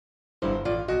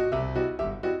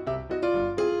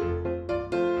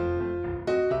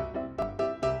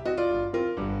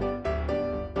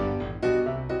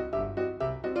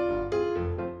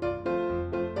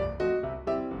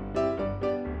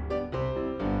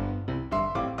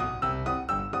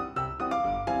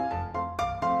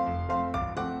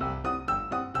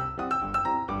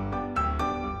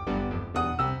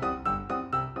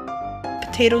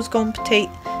potatoes gon' potate,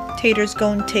 taters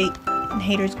gon' tate, and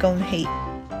haters gon' hate.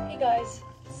 Hey guys,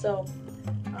 so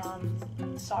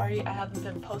sorry I haven't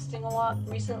been posting a lot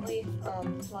recently.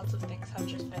 Lots of things have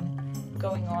just been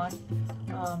going on,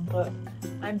 but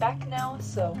I'm back now.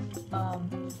 So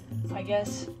I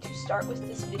guess to start with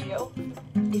this video,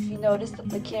 if you notice that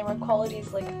the camera quality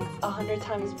is like 100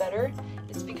 times better,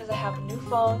 it's because I have a new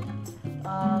phone.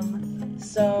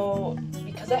 So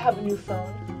because I have a new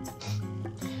phone,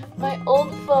 my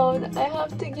old phone I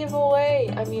have to give away.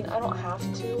 I mean, I don't have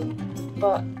to,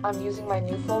 but I'm using my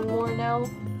new phone more now.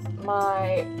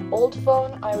 My old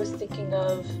phone I was thinking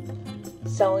of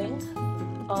selling.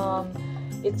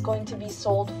 It's going to be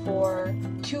sold for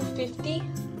 $250.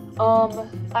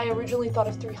 I originally thought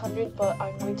of $300, but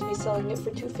I'm going to be selling it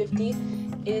for $250.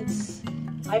 It's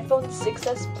iPhone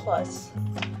 6s Plus.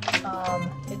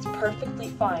 It's perfectly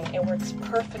fine. It works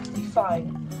perfectly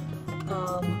fine.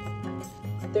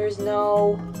 There's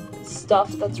no stuff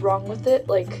that's wrong with it.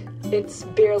 Like, it's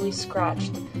barely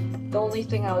scratched. The only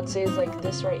thing I would say is like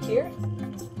this right here,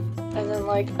 and then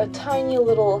like a tiny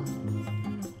little,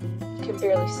 you can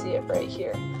barely see it right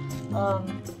here.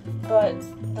 But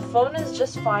the phone is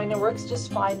just fine. It works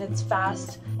just fine. It's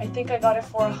fast. I think I got it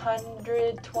for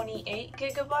 128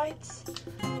 gigabytes.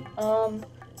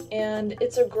 And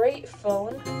it's a great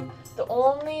phone. The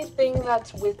only thing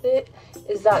that's with it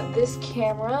is that this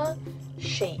camera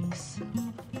shakes.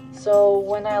 So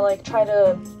when I like try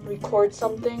to record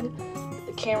something,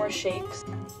 the camera shakes.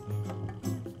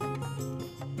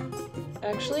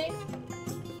 Actually,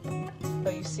 so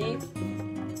you see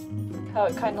how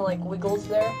it kind of like wiggles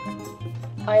there?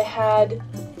 I had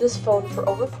this phone for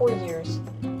over 4 years.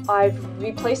 I've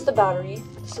replaced the battery,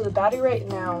 so the battery right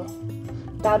now,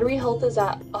 battery health is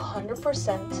at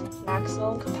 100%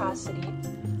 maximum capacity.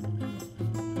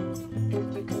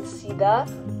 If you can see that,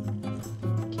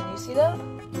 can you see that?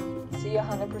 See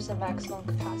 100% maximum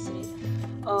capacity.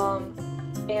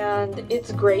 And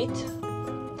it's great.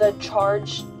 The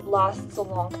charge lasts a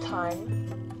long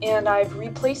time. And I've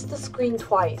replaced the screen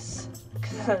twice,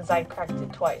 because I cracked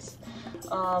it twice.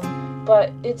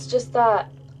 But it's just that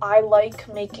I like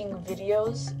making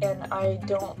videos, and I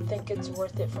don't think it's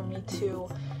worth it for me to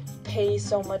pay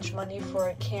so much money for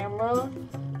a camera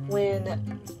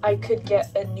when I could get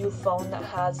a new phone that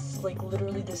has like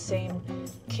literally the same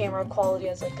camera quality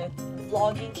as like a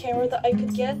vlogging camera that I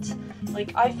could get.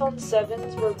 Like iPhone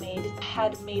 7s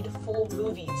had made full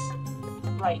movies,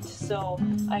 right? So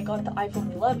I got the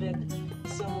iPhone 11.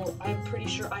 So I'm pretty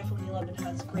sure iPhone 11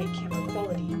 has great camera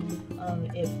quality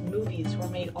if movies were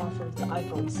made off of the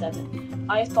iPhone 7.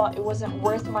 I thought it wasn't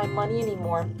worth my money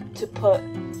anymore to put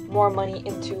more money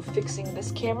into fixing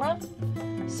this camera.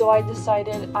 So I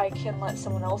decided I can let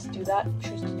someone else do that,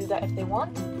 choose to do that if they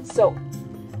want. So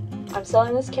I'm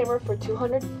selling this phone for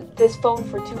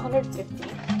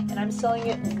 $250, and I'm selling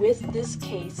it with this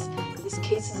case. This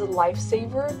case is a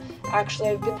lifesaver. Actually,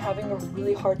 I've been having a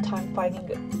really hard time finding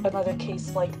another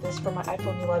case like this for my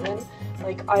iPhone 11.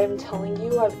 Like, I am telling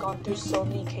you, I've gone through so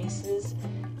many cases,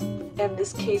 and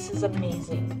this case is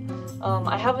amazing.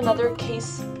 I have another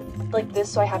case like this,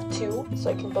 so I have two,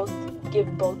 so I can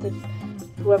give both if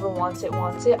whoever wants it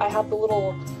wants it. I have the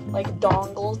little like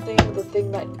dongle thing, the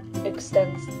thing that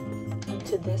extends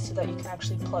into this so that you can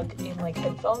actually plug in like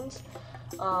headphones.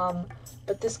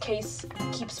 But this case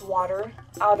keeps water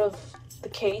out of the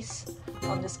case.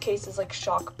 This case is like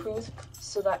shock proof,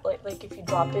 so that like if you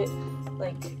drop it,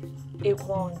 like it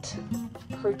won't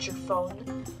hurt your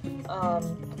phone.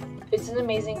 It's an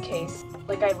amazing case.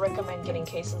 Like, I recommend getting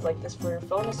cases like this for your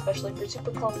phone, especially if you're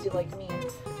super clumsy like me.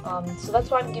 So that's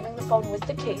why I'm giving the phone with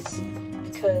the case,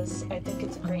 because I think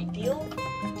it's a great deal.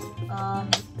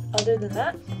 Other than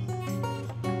that,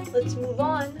 let's move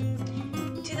on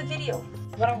to the video.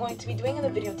 What I'm going to be doing in the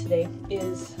video today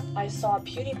is, I saw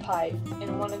PewDiePie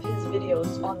in one of his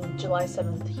videos on July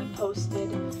 7th. He posted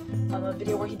a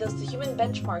video where he does the human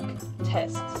benchmark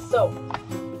test. So,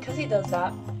 because he does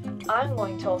that, I'm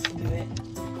going to also do it.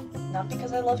 Not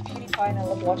because I love PewDiePie and I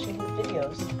love watching his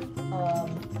videos,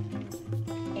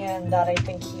 and that I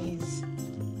think he's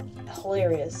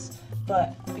hilarious,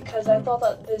 but because I thought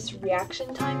that this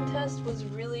reaction time test was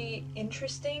really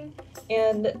interesting,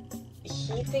 and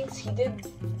he thinks he did,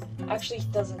 actually he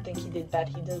doesn't think he did bad,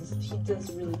 he does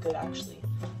really good actually,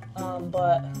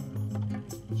 but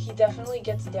he definitely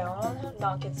gets down on him,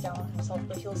 not gets down on himself,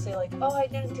 but he'll say like, oh, I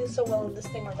didn't do so well in this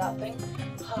thing or that thing,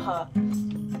 haha.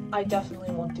 I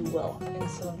definitely won't do well in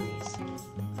some of these.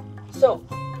 So,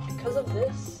 because of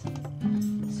this,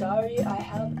 sorry I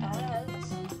have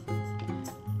ads.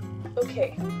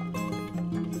 Okay.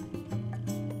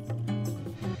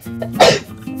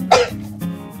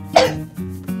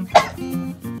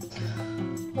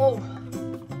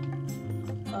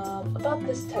 about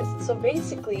this test. So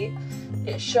basically,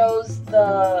 it shows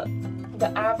the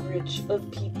average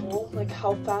of people, like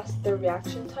how fast their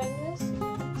reaction time is.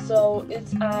 So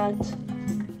it's at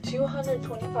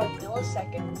 225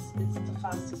 milliseconds. It's the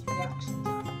fastest reaction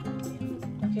time.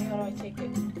 Okay, how do I take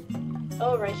it?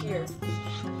 Oh, right here.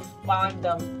 Wow, I'm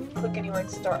dumb. Click anywhere to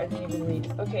start. I didn't even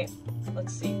read. Okay,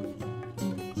 let's see.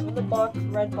 So when the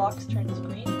red box turns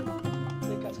green,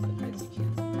 click as quickly as you can.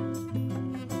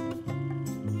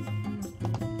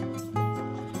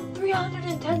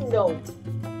 310, no!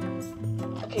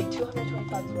 Okay,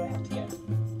 225 is what I have to get.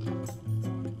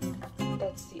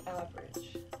 That's the average.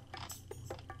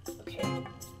 Okay.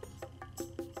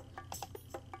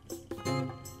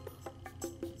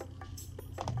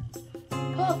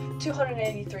 Oh,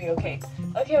 283, okay.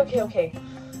 Okay.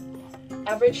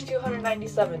 Average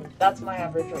 297. That's my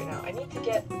average right now. I need to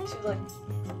get to like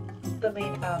the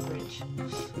main average.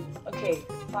 Okay,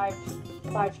 five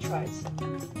tries.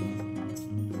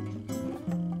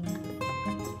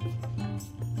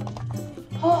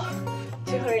 Oh,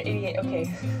 288,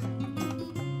 okay.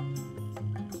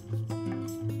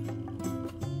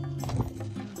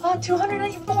 Oh,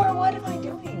 294, what am I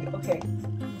doing? Okay.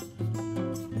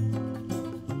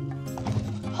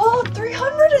 Oh,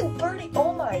 330,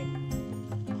 oh my.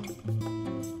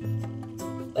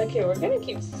 Okay, we're gonna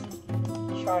keep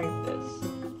trying this.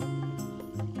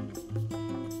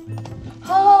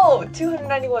 Oh,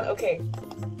 291, okay.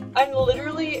 I'm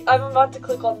about to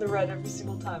click on the red every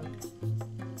single time.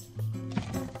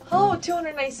 Oh,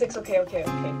 296, okay.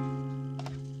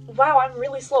 Wow, I'm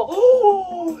really slow.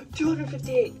 Oh,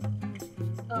 258.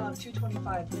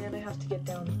 225, man, I have to get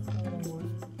down a little more.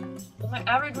 Well, my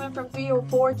average went from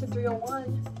 304 to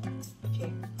 301.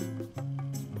 Okay.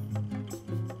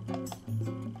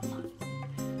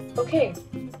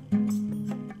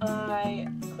 I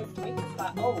clicked make it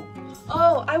flat.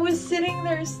 Oh, I was sitting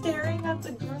there staring at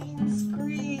the green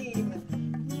screen.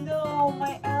 No,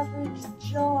 my average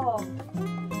jumped.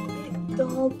 It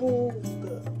doubled.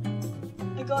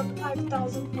 I got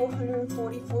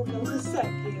 5,444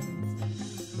 milliseconds.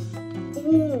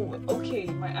 Ooh, okay,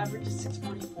 my average is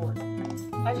 644.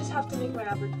 I just have to make my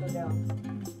average go down.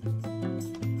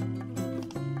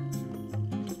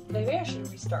 Maybe I should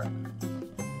restart.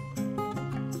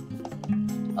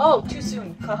 Oh, too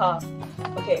soon. Haha.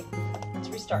 Okay, let's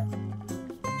restart.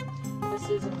 This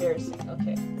is embarrassing.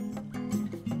 Okay.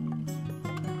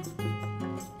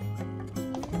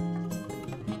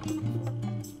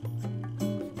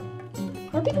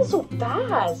 How are people so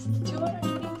fast?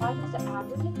 225 is the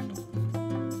average?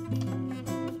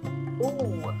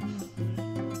 Ooh.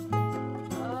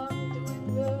 I'm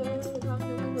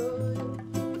doing good.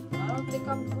 I don't think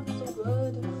I'm doing so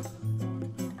good.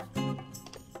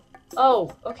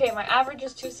 Oh, okay, my average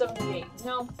is 278.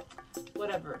 No,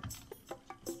 whatever.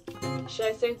 Should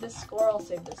I save this score? I'll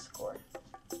save this score.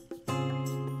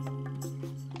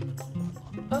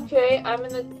 Okay, I'm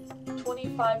in the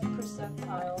 25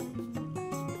 percentile.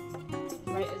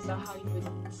 Right, is that how you would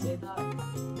say that?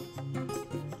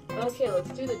 Okay, let's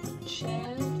do the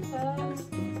chimp test.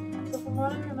 So from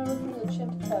what I remember from the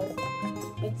chimp test,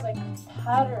 it's like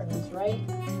patterns, right?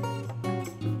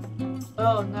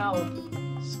 Oh, now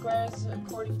squares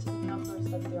according to the numbers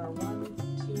that they are. 1,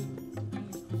 2,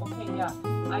 3. Okay, yeah.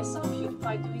 I saw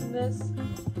PewDiePie doing this,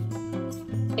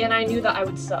 and I knew that I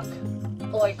would suck.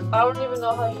 Like, I don't even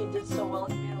know how he did so well.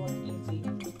 He made it look easy.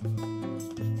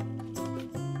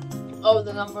 Oh,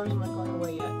 the numbers weren't going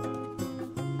away yet.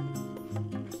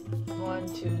 1,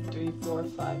 2, 3, 4,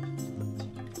 5.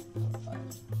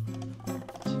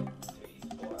 2, 3,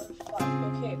 4,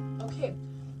 5. Okay.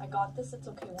 I got this. It's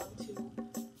okay. 1, 2,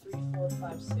 3, 4,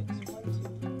 5, 6. 1, 2,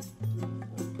 3,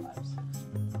 4, 5,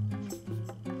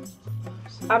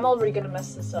 6. I'm already gonna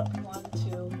mess this up. 1,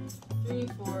 2, 3,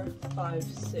 4, 5,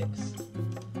 6.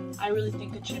 I really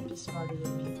think a chimp is smarter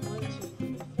than me. 1, 2,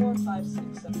 3, 4, 5,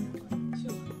 6, 7. 1, 2,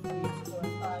 3, 4,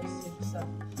 5, 6, 7.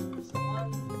 So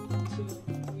 1, 2,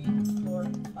 3, 4,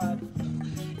 5.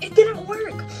 It didn't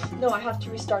work! No, I have to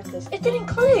restart this. It didn't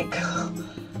click!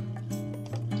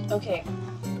 Okay.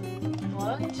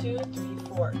 1, 2, 3,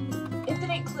 4. It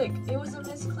didn't click. It was a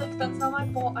misclick. That's not my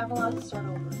fault. I'm allowed to start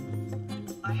over.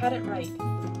 I had it right.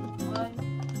 1,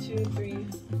 2, 3,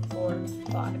 4,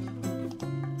 5.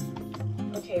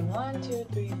 Okay, 1, 2,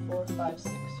 3, 4, 5,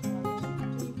 6.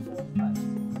 1, 2, 3, 4, 5,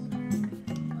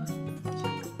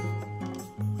 6.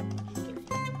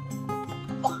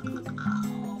 1, 2, 3.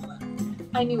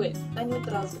 I knew it. I knew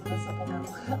that I was gonna mess up on that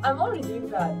one. I'm already doing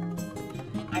bad.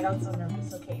 I got so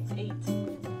nervous. Okay, 8.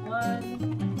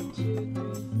 1, 2,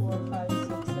 3, 4, 5, 6,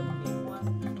 7, 8. 1,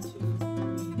 2,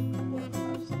 3, 4,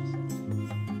 5, 6, 7,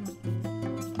 8.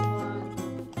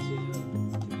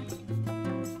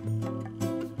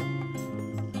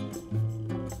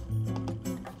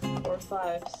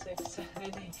 5, 6, 7,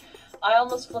 8. I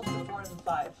almost flipped the 4 and the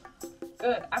 5.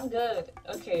 Good, I'm good.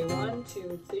 Okay, 1,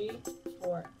 2, 3,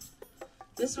 4.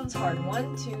 This one's hard.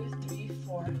 1, 2, 3,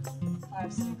 4,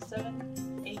 5, 6,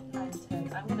 7, 8, 9,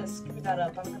 10. I'm gonna screw that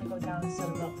up. I'm gonna go down instead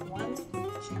of up. 1, 2, 3,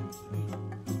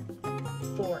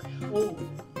 4. Whoa.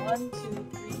 1, 2,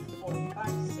 3, 4,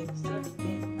 5, 6, 7,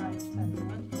 8, 9, 10.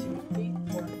 1, 2, 3,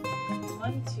 4.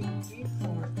 1, 2, 3,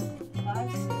 4,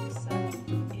 5, 6, 7,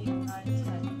 8, 9,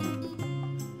 10.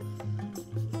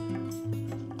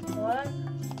 1,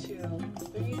 2,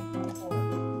 3, 4,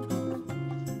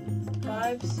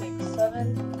 5, 6, 7,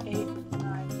 8,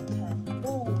 9, 10.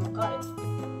 Ooh, got it.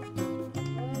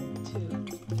 1, 2,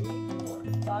 3, 4,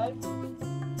 5.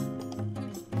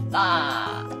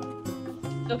 Ah!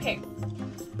 Okay.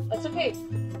 That's okay. 2,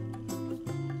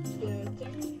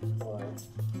 3, 4.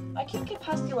 I can't get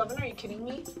past 11, are you kidding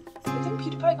me? I think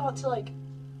PewDiePie got to like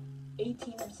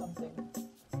 18 or something.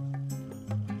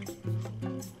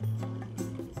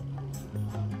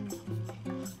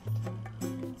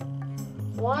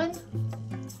 One,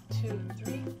 2,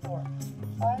 3, 4,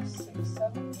 5, 6,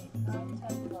 7, 8, 9,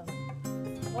 10, 11.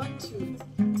 1, 2,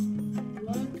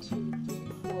 1, 2, 3,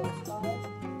 4, 5,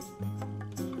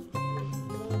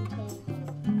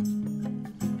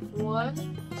 1,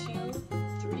 2,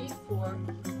 3, 4,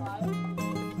 5,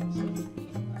 6,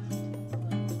 8, 9,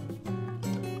 10,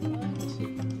 11. 1,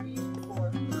 2, 3, 4.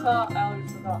 I already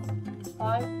forgot.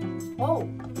 5. Oh,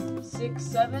 6,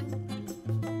 7.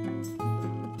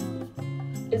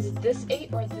 Is it this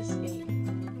 8 or this 8?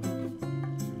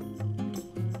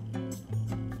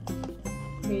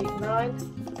 8, 9,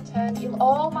 10, 11.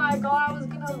 Oh my god, I was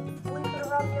gonna flip it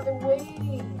around the other way.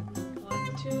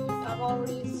 1, 2, I'm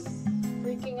already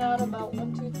freaking out about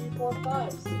 1, 2, 3, 4,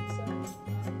 5, 6, 7,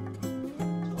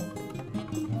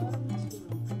 8, 9, 1,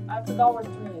 2. I forgot where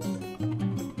 3 is.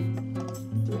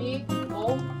 3,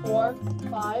 oh, 4,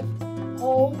 5,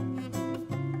 oh,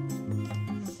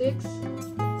 6,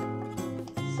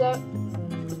 7.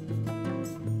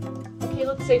 Okay,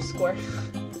 let's save score.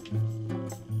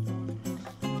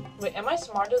 Wait, am I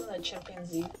smarter than a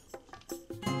chimpanzee?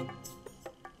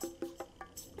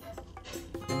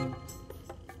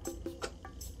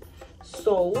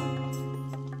 So,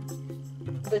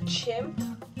 the chimp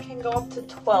can go up to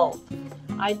 12.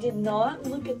 I did not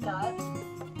look at that.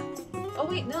 Oh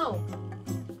wait, no.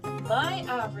 My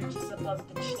average is above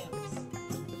the chimp's.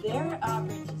 Their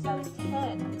average is at a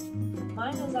 10.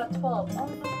 Mine is at 12. Oh,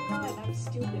 never mind. I'm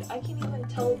stupid. I can't even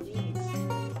tell these.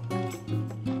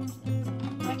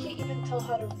 I can't even tell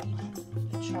how to read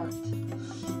the chart.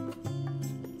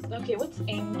 Okay, what's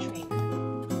aim trainer?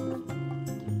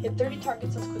 Hit 30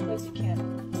 targets as quickly as you can.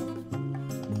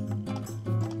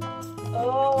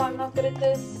 Oh, I'm not good at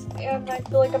this. And I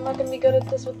feel like I'm not going to be good at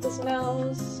this with this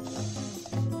mouse.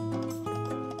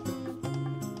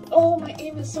 Oh, my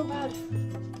aim is so bad.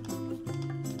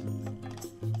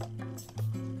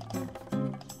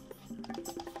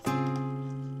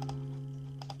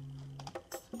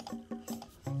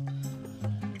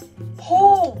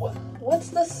 Oh, what's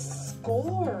the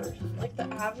score? Like the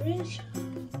average?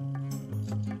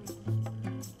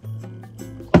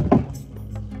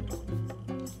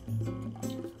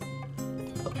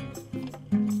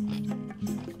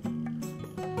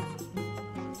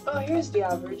 Oh, here's the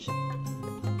average.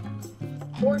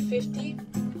 450,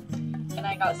 and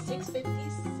I got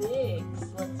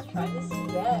 656. Let's try this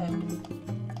again.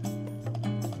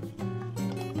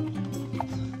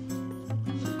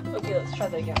 Okay, let's try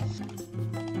that again.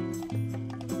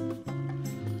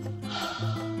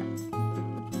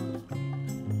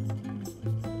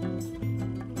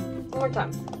 One more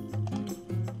time.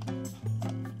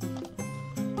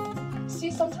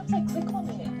 See, sometimes I click on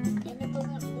it and it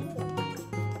doesn't move.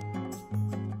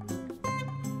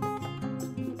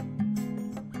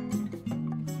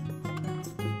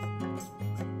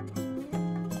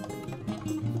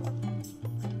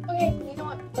 Okay, you know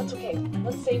what? That's okay.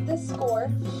 Let's save this score.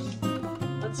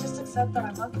 Let's just accept that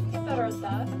I'm not gonna get better at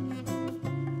that.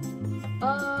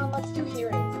 Let's do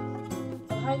hearing.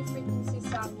 A high frequency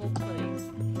sound will play.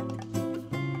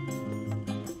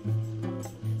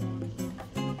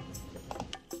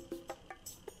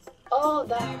 Oh,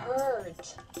 that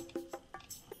hurt.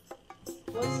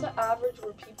 What's the average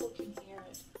where people can hear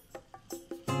it?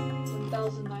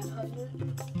 1,900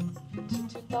 to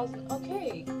 2,000.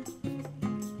 Okay.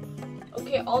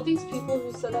 Okay, all these people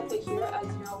who said that they hear it at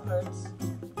 0 hertz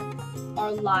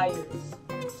are liars.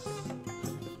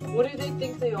 What do they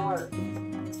think they are?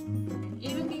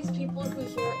 Even these people who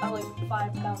hear it at like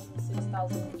 5,000,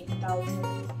 6,000,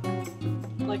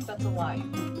 8,000, like that's a lie.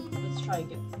 Let's try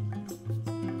again.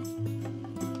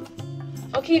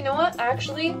 Okay, you know what?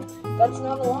 Actually, that's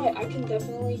not a lie. I can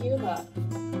definitely hear that.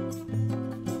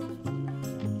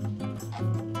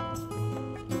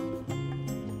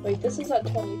 Wait, this is at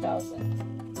 20,000.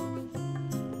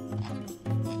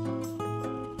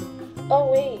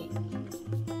 Oh, wait.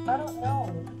 I don't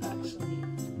know, actually.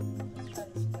 Let's try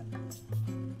this again.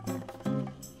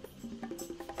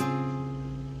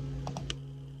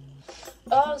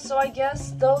 Oh, so I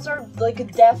guess those are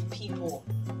like deaf people.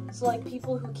 So like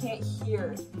people who can't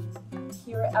hear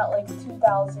at like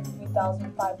 2,000,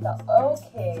 3,000, 5,000.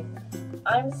 Okay,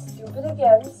 I'm stupid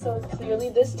again. So clearly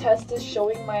this test is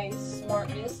showing my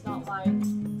smartness, not my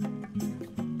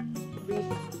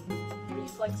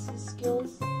reflexes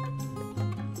skills.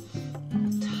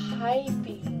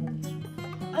 Typing.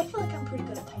 I feel like I'm pretty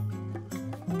good at typing.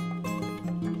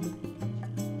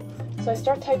 So I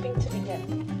start typing to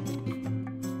begin.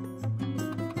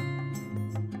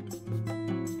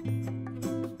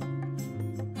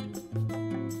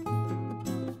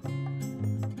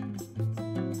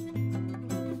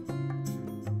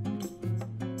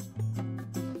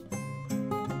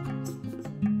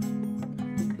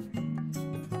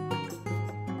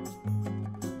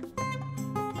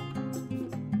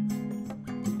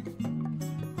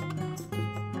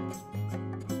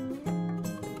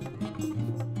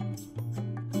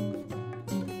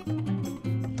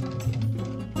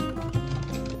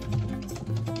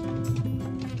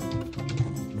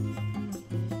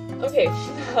 Okay,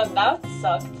 that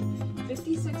sucked.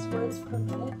 56 words per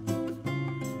minute.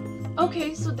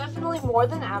 Okay, so definitely more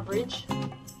than average.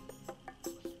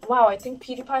 Wow, I think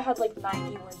PewDiePie had like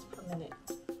 90 words per minute.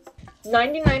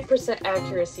 99%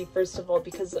 accuracy, first of all,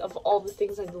 because of all the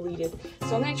things I deleted.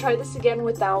 So I'm gonna try this again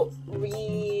without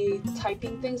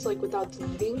retyping things, like without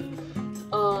deleting.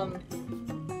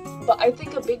 But I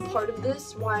think a big part of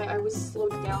this, why I was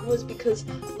slowed down, was because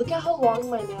look at how long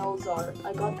my nails are.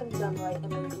 I got them done right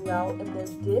and they grew out and they're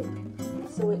dip.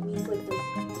 So it means like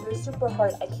they're super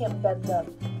hard. I can't bend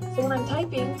them. So when I'm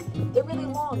typing, they're really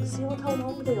long. See, look how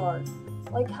long they are.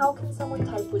 Like, how can someone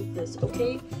type with this,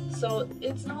 okay? So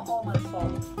it's not all my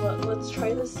fault. But let's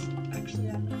try this. Actually,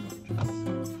 I'm not gonna try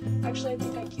this. Actually, I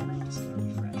think I can. I'm just gonna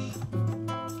refresh.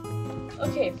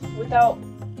 Okay, without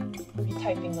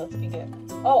retyping, let's begin.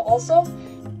 Oh, also,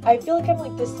 I feel like I'm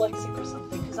like dyslexic or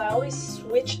something because I always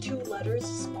switch two letters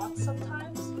spots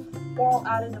sometimes, or I'll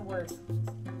add in a word.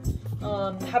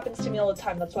 Happens to me all the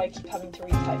time. That's why I keep having to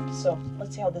retype. So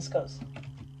let's see how this goes.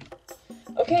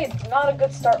 Okay, not a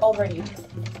good start already.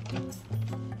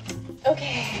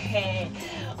 Okay,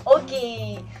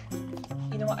 okay.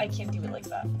 You know what? I can't do it like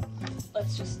that.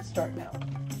 Let's just start now.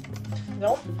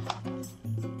 Nope.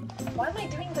 Why am I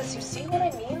doing this? You see what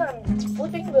I mean? I'm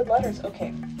flipping the letters.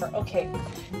 Okay, okay.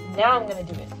 Now I'm gonna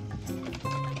do it.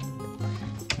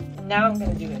 Now I'm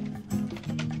gonna do it.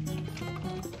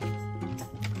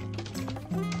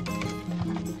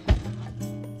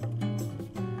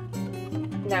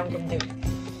 Now I'm gonna do it.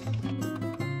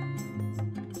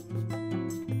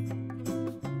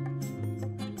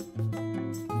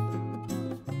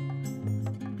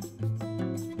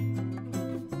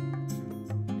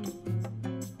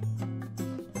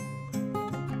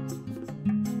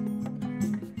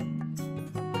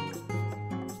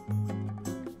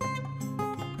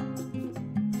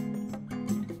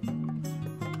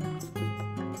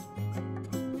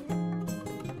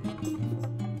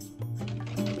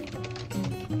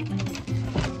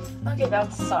 Okay,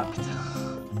 that sucked.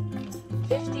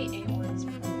 58 words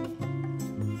per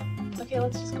minute. Okay,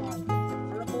 let's just go on.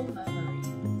 Verbal memory.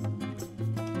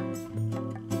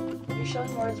 You're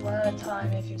showing words one at a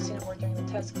time. If you've seen a word during the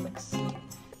test, click C.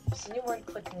 If it's a new word,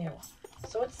 click new.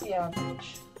 So what's the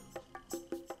average?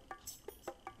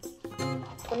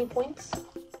 20 points?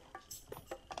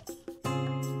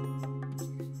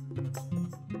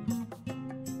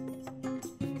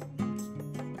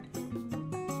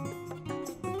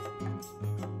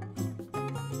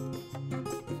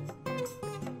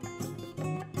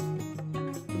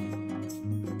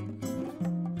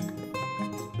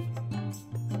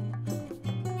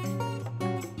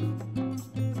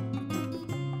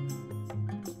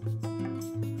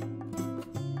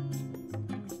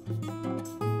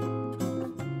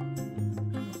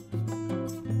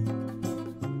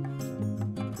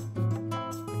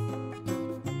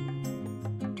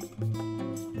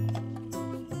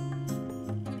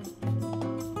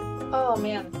 Oh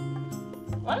man.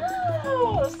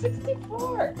 Wow,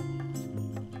 64.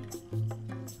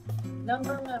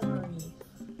 Number memory.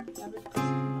 Average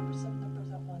person remembers some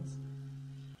numbers at once.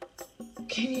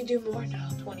 Can you do more now?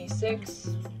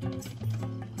 26.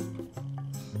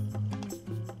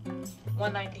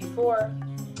 194.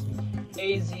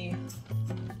 AZ.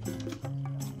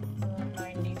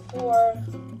 94,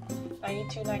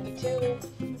 92, 92.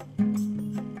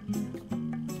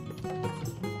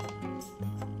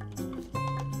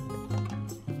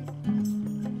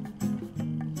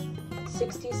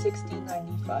 60, 60,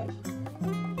 95.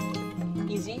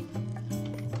 Easy.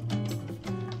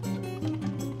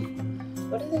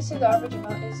 What did they say the average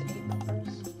amount is? 8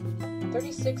 numbers.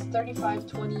 36, 35,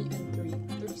 20, and 3.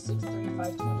 36,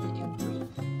 35, 20, and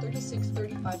 3. 36,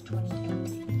 35, 20, and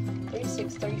 3.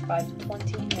 36, 35,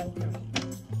 20, and 3.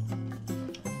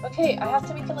 Okay, I have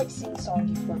to make it like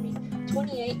sing-songy for me.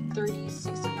 28, 30,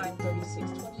 69,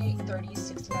 36. 28, 30,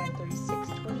 69, 36.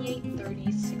 28,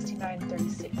 30, 69,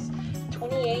 36.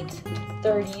 28,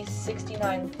 30,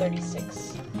 69,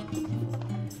 36.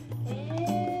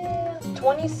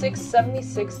 26,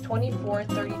 76, 24,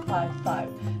 35, 5.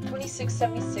 26,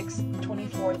 76,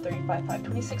 24, 35, 5.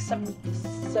 26,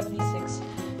 76,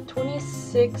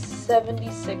 26,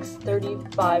 76,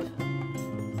 35.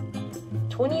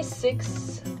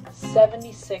 26,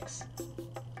 76.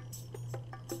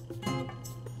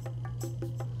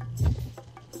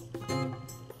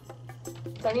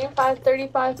 25,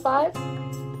 35, 5.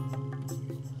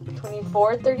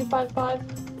 24, 35, 5.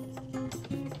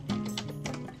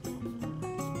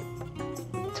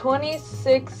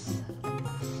 26.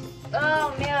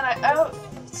 Oh man, I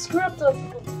screwed up the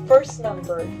first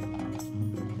number.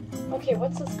 Okay,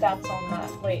 what's the stats on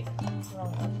that? Wait,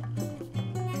 wrong one.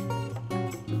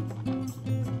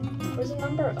 Where's the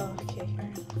number? Oh, okay, here.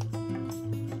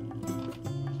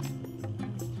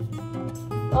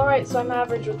 Alright, so I'm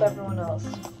average with everyone else.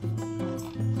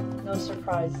 No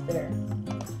surprise there.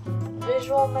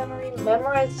 Visual memory,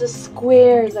 memorize the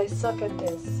squares. I suck at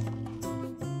this.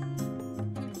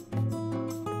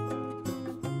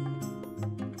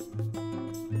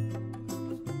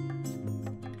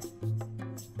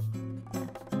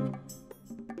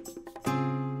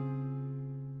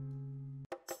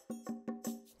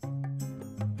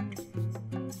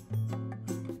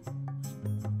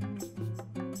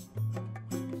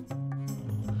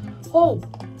 Oh!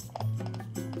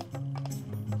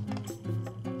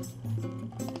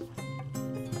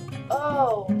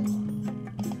 Oh!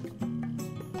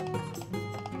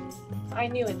 I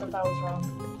knew it, that was wrong.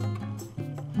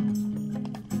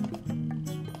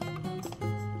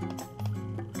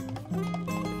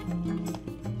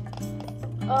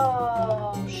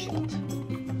 Oh, shoot.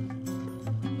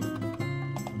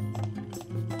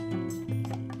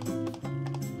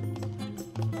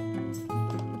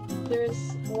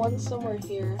 There's one somewhere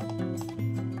here.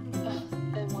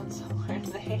 And one somewhere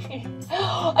there.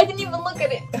 I didn't even look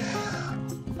at it!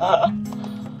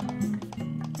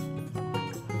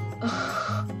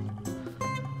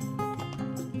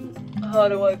 How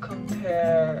do I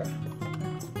compare?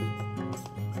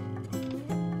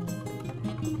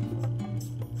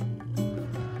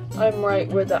 I'm right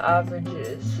where the average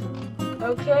is.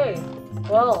 Okay,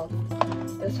 well,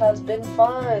 this has been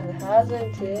fun,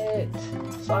 hasn't it?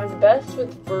 So I'm best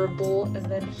with verbal and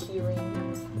then hearing.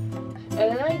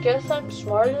 And then I guess I'm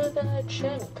smarter than a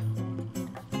chimp.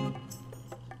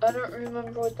 I don't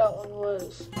remember what that one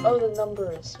was. Oh, the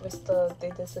numbers with they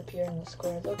disappear in the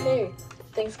squares. Okay,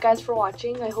 thanks guys for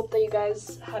watching. I hope that you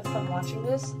guys had fun watching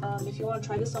this. If you want to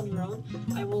try this on your own,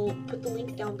 I will put the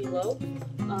link down below.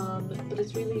 But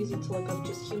it's really easy to look up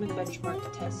just human benchmark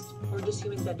test or just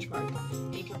human benchmark.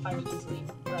 And you can find it easily.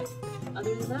 But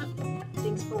other than that,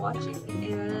 thanks for watching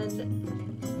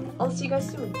and I'll see you guys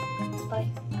soon. Bye.